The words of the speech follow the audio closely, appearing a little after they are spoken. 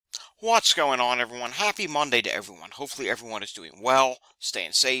What's going on, everyone? Happy Monday to everyone. Hopefully everyone is doing well,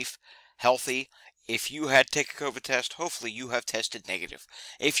 staying safe, healthy. If you had to take a COVID test, hopefully you have tested negative.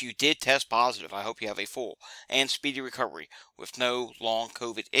 If you did test positive, I hope you have a full and speedy recovery with no long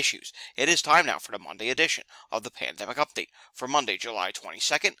COVID issues. It is time now for the Monday edition of the Pandemic Update for Monday, July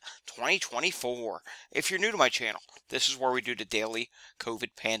 22nd, 2024. If you're new to my channel, this is where we do the daily COVID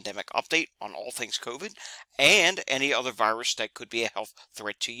pandemic update on all things COVID and any other virus that could be a health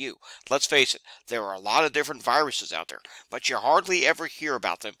threat to you. Let's face it, there are a lot of different viruses out there, but you hardly ever hear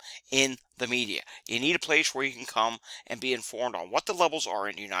about them in the media. You need a place where you can come and be informed on what the levels are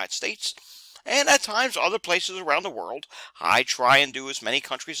in the United States and at times other places around the world. I try and do as many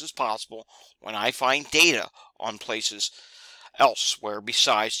countries as possible when I find data on places elsewhere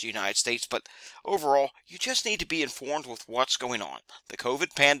besides the United States, but overall, you just need to be informed with what's going on. The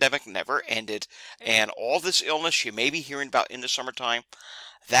COVID pandemic never ended, and all this illness you may be hearing about in the summertime,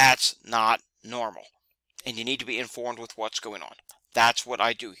 that's not normal, and you need to be informed with what's going on. That's what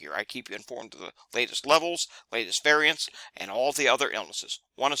I do here. I keep you informed of the latest levels, latest variants, and all the other illnesses.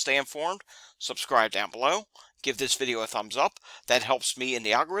 Want to stay informed? Subscribe down below. Give this video a thumbs up. That helps me in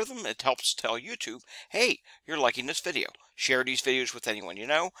the algorithm. It helps tell YouTube, hey, you're liking this video. Share these videos with anyone you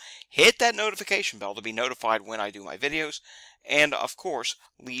know. Hit that notification bell to be notified when I do my videos. And, of course,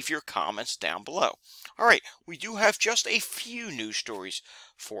 leave your comments down below. Alright, we do have just a few news stories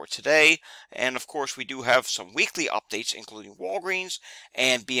for today. And, of course, we do have some weekly updates, including Walgreens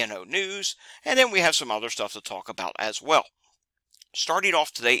and B&O News. And then we have some other stuff to talk about as well. Starting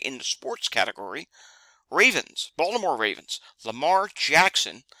off today in the sports category, Baltimore Ravens, Lamar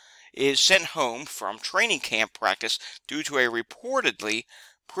Jackson is sent home from training camp practice due to a reportedly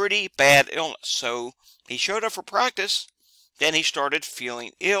pretty bad illness. So he showed up for practice, then he started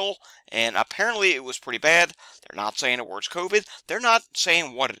feeling ill, and apparently it was pretty bad. They're not saying the words COVID. They're not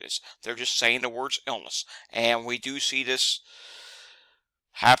saying what it is. They're just saying the words illness. And we do see this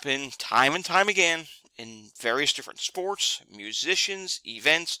happen time and time again in various different sports, musicians,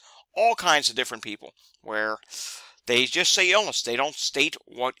 events, all kinds of different people, where they just say illness. They don't state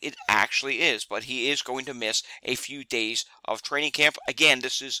what it actually is, but he is going to miss a few days of training camp. Again,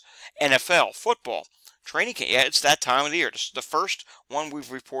 this is NFL football training camp. Yeah, it's that time of the year. This is the first one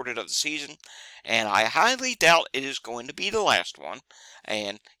we've reported of the season, and I highly doubt it is going to be the last one,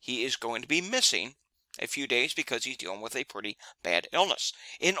 and he is going to be missing a few days because he's dealing with a pretty bad illness.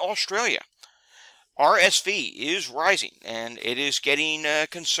 In Australia, RSV is rising, and it is getting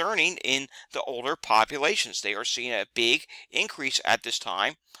concerning in the older populations. They are seeing a big increase at this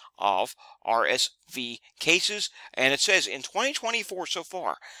time of RSV cases, and it says in 2024 so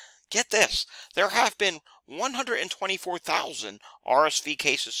far, get this, there have been 124,000 RSV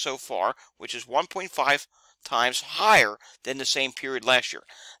cases so far, which is 1.5 times higher than the same period last year.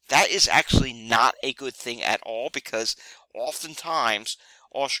 That is actually not a good thing at all, because oftentimes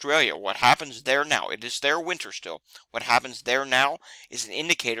Australia, what happens there now, it is their winter still. What happens there now is an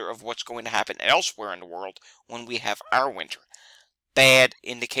indicator of what's going to happen elsewhere in the world when we have our winter. Bad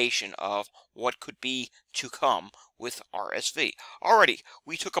indication of what could be to come with RSV. Alrighty,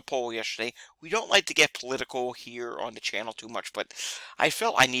 we took a poll yesterday. We don't like to get political here on the channel too much, but I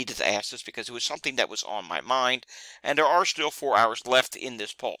felt I needed to ask this because it was something that was on my mind, and there are still 4 hours left in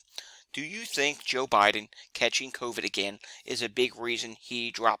this poll. Do you think Joe Biden catching COVID again is a big reason he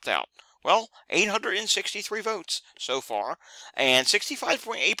dropped out? Well, 863 votes so far, and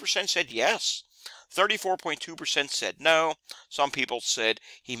 65.8% said yes. 34.2% said no. Some people said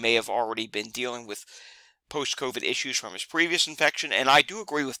he may have already been dealing with post-COVID issues from his previous infection, and I do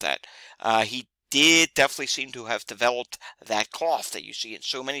agree with that. He did definitely seem to have developed that cough that you see in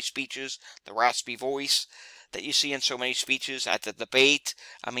so many speeches, the raspy voice that you see in so many speeches at the debate.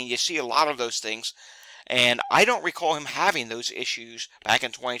 I mean, you see a lot of those things, and I don't recall him having those issues back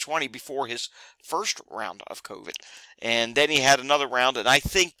in 2020 before his first round of COVID. And then he had another round, and I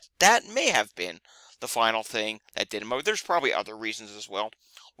think that may have been the final thing that did him over. There's probably other reasons as well.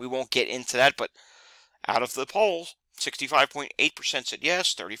 We won't get into that, but out of the polls, 65.8% said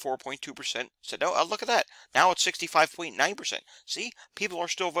yes, 34.2% said no. Oh, look at that. Now it's 65.9%. See, people are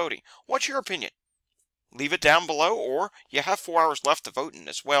still voting. What's your opinion? Leave it down below, or you have 4 hours left to vote in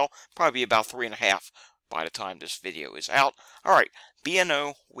as well. Probably about 3.5 by the time this video is out. Alright,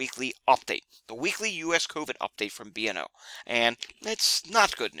 B&O Weekly Update. The weekly U.S. COVID update from B&O. And it's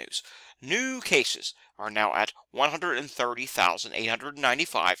not good news. New cases are now at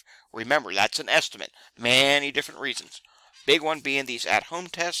 130,895. Remember, that's an estimate. Many different reasons. Big one being these at-home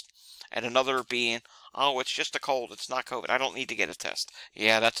tests, and another being, oh, it's just a cold, it's not COVID, I don't need to get a test.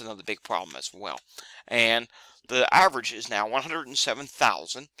 Yeah, that's another big problem as well. And the average is now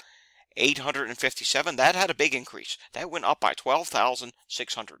 107,000. 857. That had a big increase. That went up by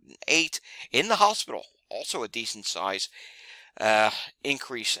 12,608. In the hospital, also a decent size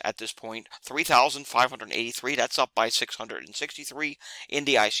increase at this point. 3,583. That's up by 663. In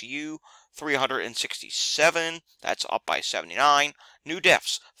the ICU, 367. That's up by 79. New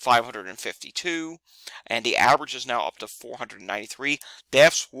deaths, 552. And the average is now up to 493.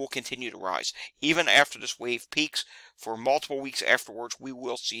 Deaths will continue to rise. Even after this wave peaks, for multiple weeks afterwards, we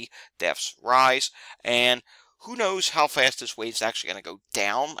will see deaths rise. And who knows how fast this wave is actually going to go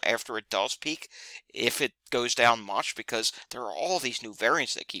down after it does peak, if it goes down much, because there are all these new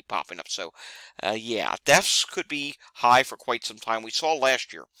variants that keep popping up. So, yeah, deaths could be high for quite some time. We saw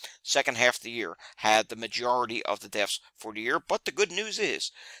last year, second half of the year, had the majority of the deaths for the year. But the good news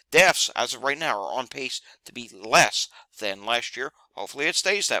is, deaths, as of right now, are on pace to be less than last year. Hopefully it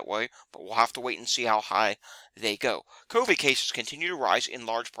stays that way, but we'll have to wait and see how high they go. COVID cases continue to rise in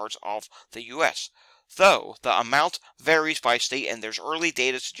large parts of the U.S., though the amount varies by state, and there's early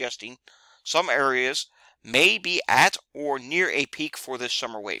data suggesting some areas may be at or near a peak for this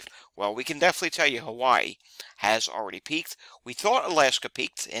summer wave. Well, we can definitely tell you Hawaii has already peaked. We thought Alaska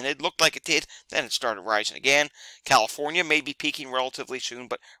peaked, and it looked like it did. Then it started rising again. California may be peaking relatively soon,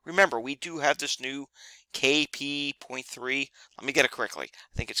 but remember, we do have this new KP.3. Let me get it correctly.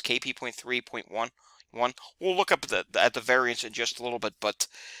 I think it's KP.3.1. We'll look up at the variants in just a little bit, but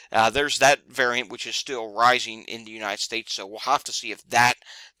there's that variant which is still rising in the United States, so we'll have to see if that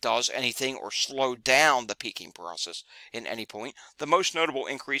does anything or slow down the peaking process in any point. The most notable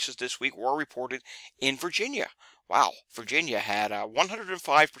increases this week were reported in Virginia. Wow, Virginia had a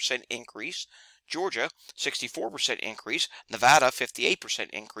 105% increase. Georgia, 64% increase. Nevada, 58%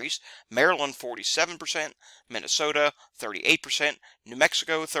 increase. Maryland, 47%. Minnesota, 38%. New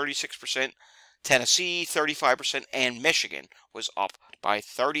Mexico, 36%. Tennessee, 35%, and Michigan was up by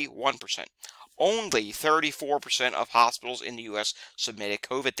 31%. Only 34% of hospitals in the U.S. submitted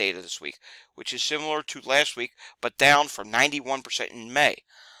COVID data this week, which is similar to last week, but down from 91% in May.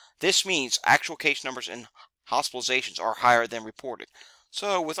 This means actual case numbers and hospitalizations are higher than reported.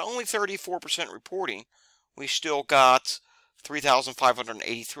 So with only 34% reporting, we still got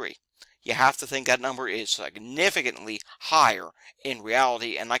 3,583. You have to think that number is significantly higher in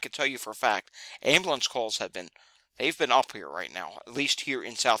reality, and I can tell you for a fact, ambulance calls they've been up here right now, at least here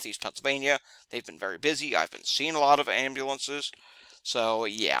in southeast Pennsylvania. They've been very busy. I've been seeing a lot of ambulances. So,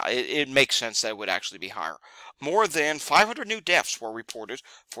 yeah, it makes sense that it would actually be higher. More than 500 new deaths were reported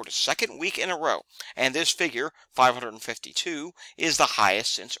for the second week in a row, and this figure, 552, is the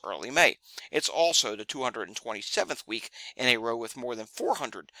highest since early May. It's also the 227th week in a row with more than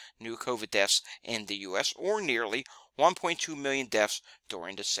 400 new COVID deaths in the U.S., or nearly 1.2 million deaths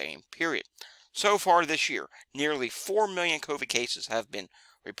during the same period. So far this year, nearly 4 million COVID cases have been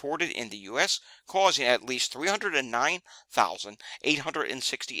reported in the U.S., causing at least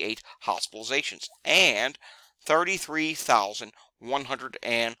 309,868 hospitalizations and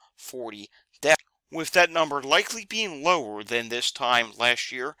 33,140 deaths. With that number likely being lower than this time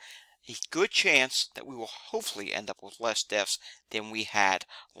last year, a good chance that we will hopefully end up with less deaths than we had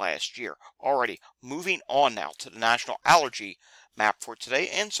last year. Alrighty, moving on now to the national allergy map for today,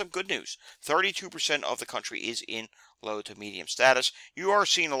 and some good news. 32% of the country is in low to medium status. You are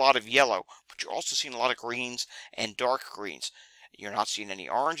seeing a lot of yellow, but you're also seeing a lot of greens and dark greens. You're not seeing any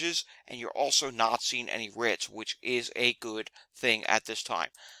oranges, and you're also not seeing any reds, which is a good thing at this time.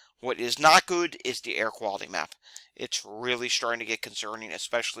 What is not good is the air quality map. It's really starting to get concerning,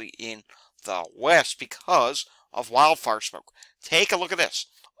 especially in the west, because of wildfire smoke. Take a look at this.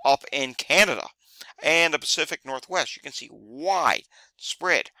 Up in Canada and the Pacific Northwest, you can see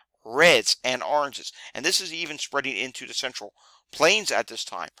widespread reds and oranges. And this is even spreading into the Central Plains at this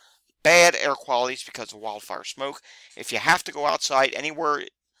time. Bad air qualities because of wildfire smoke. If you have to go outside anywhere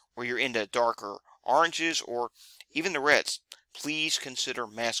where you're into darker oranges or even the reds, please consider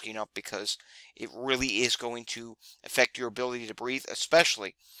masking up, because it really is going to affect your ability to breathe,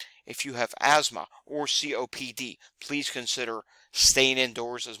 especially if you have asthma or COPD. Please consider staying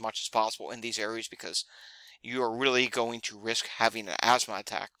indoors as much as possible in these areas, because you are really going to risk having an asthma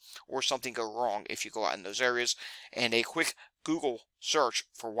attack or something go wrong if you go out in those areas. And a quick Google search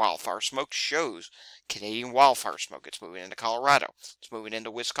for wildfire smoke shows Canadian wildfire smoke. It's moving into Colorado. It's moving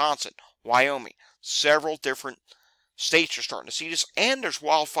into Wisconsin, Wyoming. Several different states are starting to see this, and there's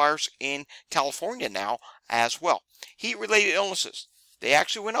wildfires in California now as well. Heat-related illnesses, they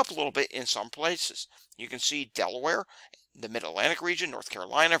actually went up a little bit in some places. You can see Delaware, the Mid-Atlantic region, North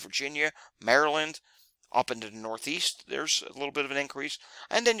Carolina, Virginia, Maryland, Up into the northeast, there's a little bit of an increase,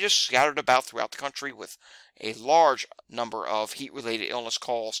 and then just scattered about throughout the country with a large number of heat-related illness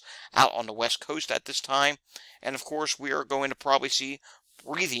calls out on the west coast at this time. And of course, we are going to probably see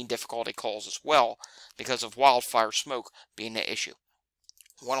breathing difficulty calls as well because of wildfire smoke being an issue.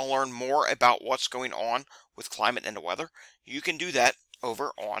 Want to learn more about what's going on with climate and the weather? You can do that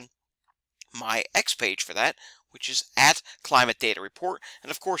over on my X page for that, which is at Climate Data Report.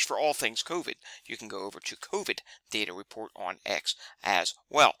 And of course, for all things COVID, you can go over to COVID Data Report on X as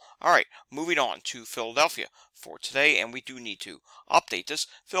well. All right, moving on to Philadelphia for today, and we do need to update this.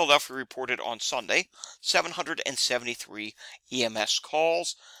 Philadelphia reported on Sunday 773 EMS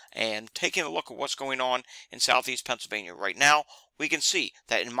calls. And taking a look at what's going on in southeast Pennsylvania right now, we can see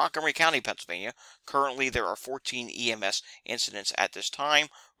that in Montgomery County, Pennsylvania, currently there are 14 EMS incidents at this time.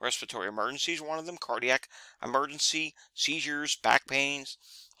 Respiratory emergencies, one of them, cardiac emergency, seizures, back pains,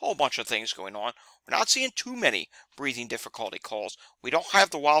 a whole bunch of things going on. We're not seeing too many breathing difficulty calls. We don't have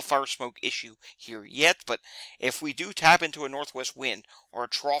the wildfire smoke issue here yet, but if we do tap into a northwest wind or a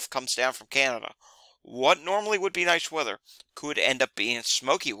trough comes down from Canada, what normally would be nice weather could end up being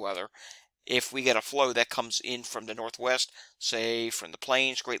smoky weather if we get a flow that comes in from the northwest, say from the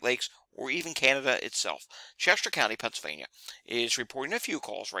plains, Great Lakes, or even Canada itself. Chester County, Pennsylvania is reporting a few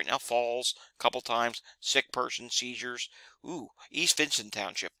calls right now. Falls, a couple times, sick person, seizures. East Vincent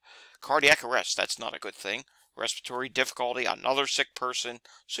Township, cardiac arrest, that's not a good thing. Respiratory difficulty, another sick person.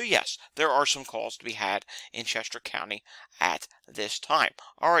 So yes, there are some calls to be had in Chester County at this time.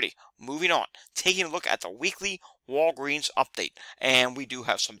 Alrighty, moving on. Taking a look at the weekly Walgreens update. And we do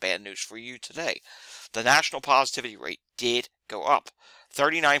have some bad news for you today. The national positivity rate did go up.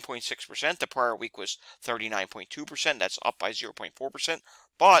 39.6%. The prior week was 39.2%. That's up by 0.4%.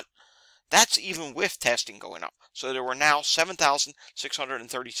 But that's even with testing going up. So there were now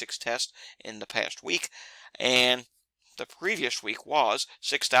 7,636 tests in the past week, and the previous week was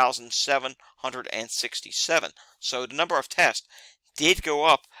 6,767. So the number of tests did go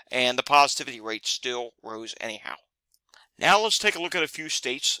up, and the positivity rate still rose anyhow. Now let's take a look at a few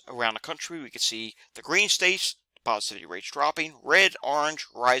states around the country. We can see the green states, positivity rates dropping, red, orange,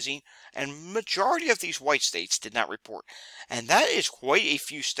 rising, and majority of these white states did not report. And that is quite a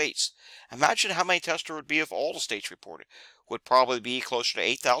few states. Imagine how many tests there would be if all the states reported. Would probably be closer to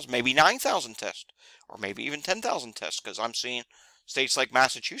 8,000, maybe 9,000 tests, or maybe even 10,000 tests, because I'm seeing states like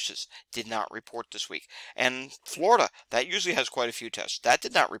Massachusetts did not report this week. And Florida, that usually has quite a few tests, that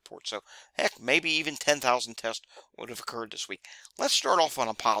did not report. So, heck, maybe even 10,000 tests would have occurred this week. Let's start off on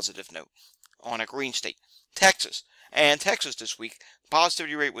a positive note, on a green state. Texas. And Texas this week, the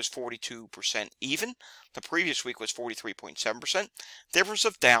positivity rate was 42% even. The previous week was 43.7%. Difference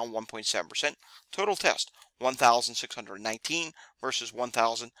of down 1.7%. Total test, 1,619 versus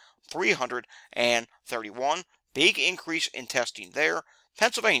 1,331. Big increase in testing there.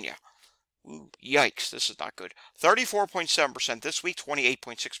 Pennsylvania. Yikes, this is not good. 34.7% this week,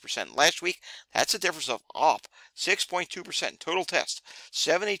 28.6% last week. That's a difference of up 6.2%. Total test,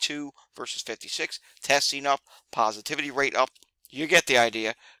 72 versus 56. Testing up, positivity rate up. You get the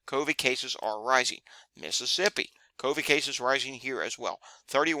idea. COVID cases are rising. Mississippi, COVID cases rising here as well.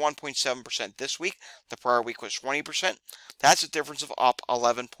 31.7% this week. The prior week was 20%. That's a difference of up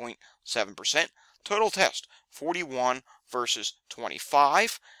 11.7%. Total test, 41 versus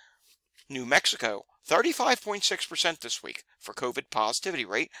 25. New Mexico, 35.6% this week for COVID positivity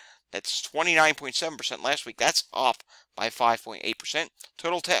rate. That's 29.7% last week. That's up by 5.8%.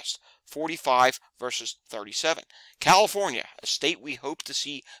 Total test, 45 versus 37. California, a state we hope to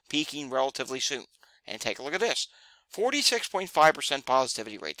see peaking relatively soon. And take a look at this. 46.5%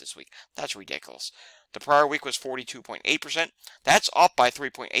 positivity rate this week. That's ridiculous. The prior week was 42.8%. That's up by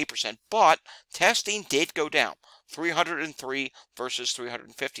 3.8%, but testing did go down. 303 versus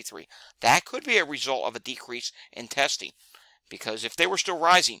 353. That could be a result of a decrease in testing, because if they were still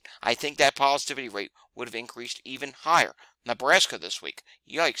rising, I think that positivity rate would have increased even higher. Nebraska this week.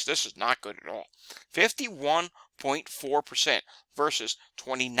 Yikes, this is not good at all. 51.4% versus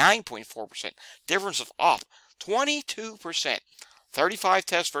 29.4%. Difference of up 22%. 35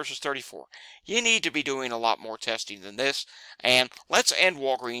 tests versus 34. You need to be doing a lot more testing than this. And let's end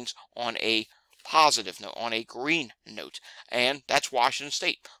Walgreens on a positive note, on a green note. And that's Washington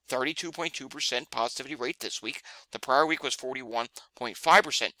State. 32.2% positivity rate this week. The prior week was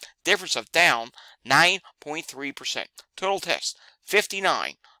 41.5%. Difference of down 9.3%. Total tests,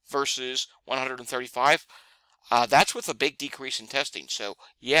 59 versus 135. That's with a big decrease in testing. So,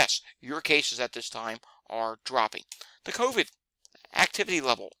 yes, your cases at this time are dropping. The COVID activity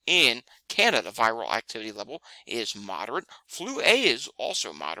level in Canada, viral activity level, is moderate. Flu A is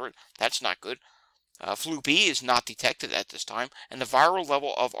also moderate. That's not good. Flu B is not detected at this time, and the viral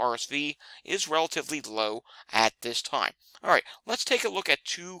level of RSV is relatively low at this time. All right, let's take a look at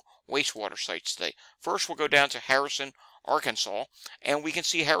two wastewater sites today. First, we'll go down to Harrison, Arkansas, and we can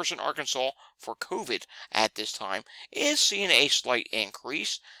see Harrison, Arkansas for COVID at this time is seeing a slight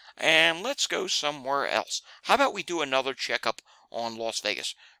increase. And let's go somewhere else. How about we do another checkup on Las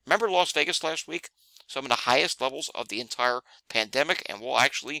Vegas? Remember Las Vegas last week? Some of the highest levels of the entire pandemic, and we'll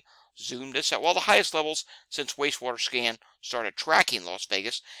actually zoom this out. Well, the highest levels since Wastewater Scan started tracking Las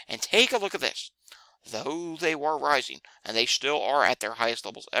Vegas. And take a look at this. Though they were rising, and they still are at their highest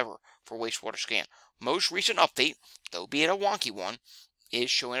levels ever for Wastewater Scan, most recent update, though be it a wonky one, is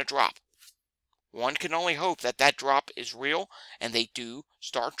showing a drop. One can only hope that that drop is real, and they do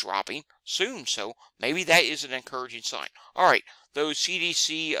start dropping soon. So maybe that is an encouraging sign. All right, those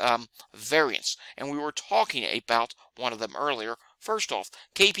CDC variants, and we were talking about one of them earlier. First off,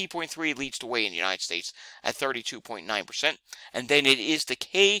 KP.3 leads the way in the United States at 32.9%, and then it is the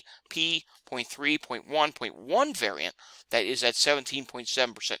KP.3.1.1 variant that is at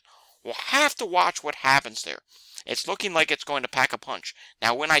 17.7%. We'll have to watch what happens there. It's looking like it's going to pack a punch.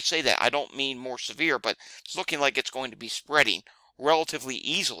 Now, when I say that, I don't mean more severe, but it's looking like it's going to be spreading relatively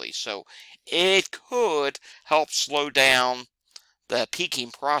easily. So it could help slow down the peaking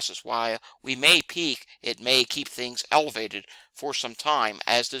process. While we may peak, it may keep things elevated for some time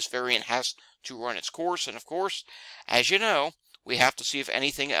as this variant has to run its course. And of course, as you know, we have to see if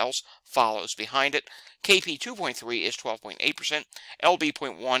anything else follows behind it. KP2.3 is 12.8%,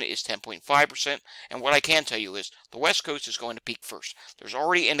 LB.1 is 10.5%, and what I can tell you is the West Coast is going to peak first. There's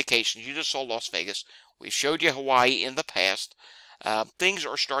already indications. You just saw Las Vegas. We've showed you Hawaii in the past. Things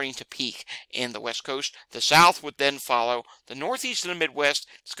are starting to peak in the West Coast. The South would then follow. The Northeast and the Midwest,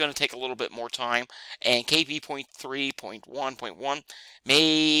 it's going to take a little bit more time. And KP.3.1.1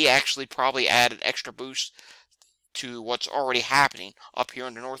 may actually probably add an extra boost to what's already happening up here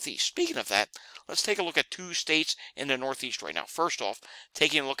in the Northeast. Speaking of that, let's take a look at two states in the Northeast right now. First off,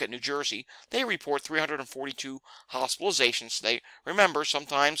 taking a look at New Jersey, they report 342 hospitalizations today. Remember,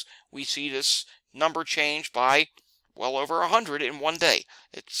 sometimes we see this number change by well over 100 in one day.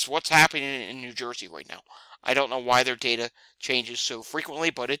 It's what's happening in New Jersey right now. I don't know why their data changes so frequently,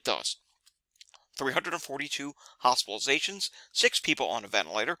 but it does. 342 hospitalizations, 6 people on a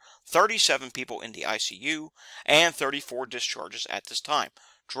ventilator, 37 people in the ICU, and 34 discharges at this time.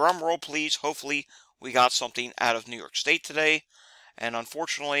 Drum roll, please. Hopefully, we got something out of New York State today. And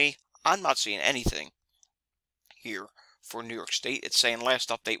unfortunately, I'm not seeing anything here for New York State. It's saying last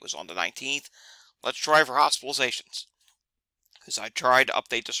update was on the 19th. Let's try for hospitalizations, because I tried to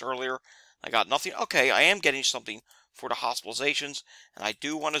update this earlier. I got nothing. Okay, I am getting something for the hospitalizations, and I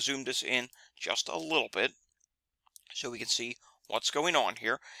do want to zoom this in just a little bit so we can see what's going on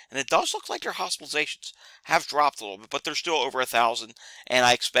here. And it does look like their hospitalizations have dropped a little bit, but they're still over 1,000, and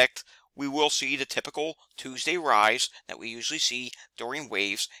I expect we will see the typical Tuesday rise that we usually see during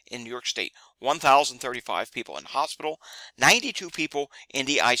waves in New York State. 1,035 people in hospital, 92 people in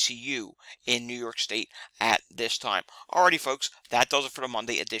the ICU in New York State at this time. Alrighty, folks, that does it for the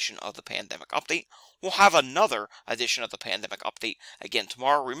Monday edition of the Pandemic Update. We'll have another edition of the Pandemic Update again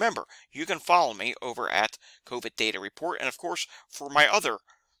tomorrow. Remember, you can follow me over at COVID Data Report, and of course, for my other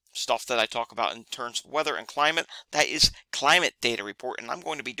stuff that I talk about in terms of weather and climate, that is Climate Data Report, and I'm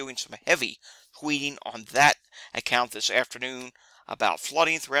going to be doing some heavy tweeting on that account this afternoon about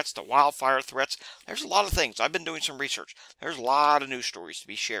flooding threats, the wildfire threats. There's a lot of things. I've been doing some research. There's a lot of news stories to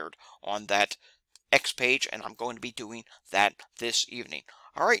be shared on that X page, and I'm going to be doing that this evening.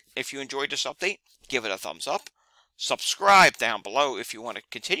 Alright, if you enjoyed this update, give it a thumbs up. Subscribe down below if you want to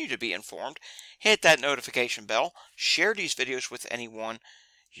continue to be informed. Hit that notification bell. Share these videos with anyone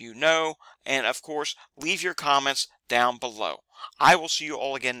you know, and of course, leave your comments down below. I will see you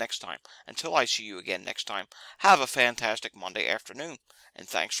all again next time. Until I see you again next time, have a fantastic Monday afternoon, and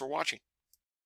thanks for watching.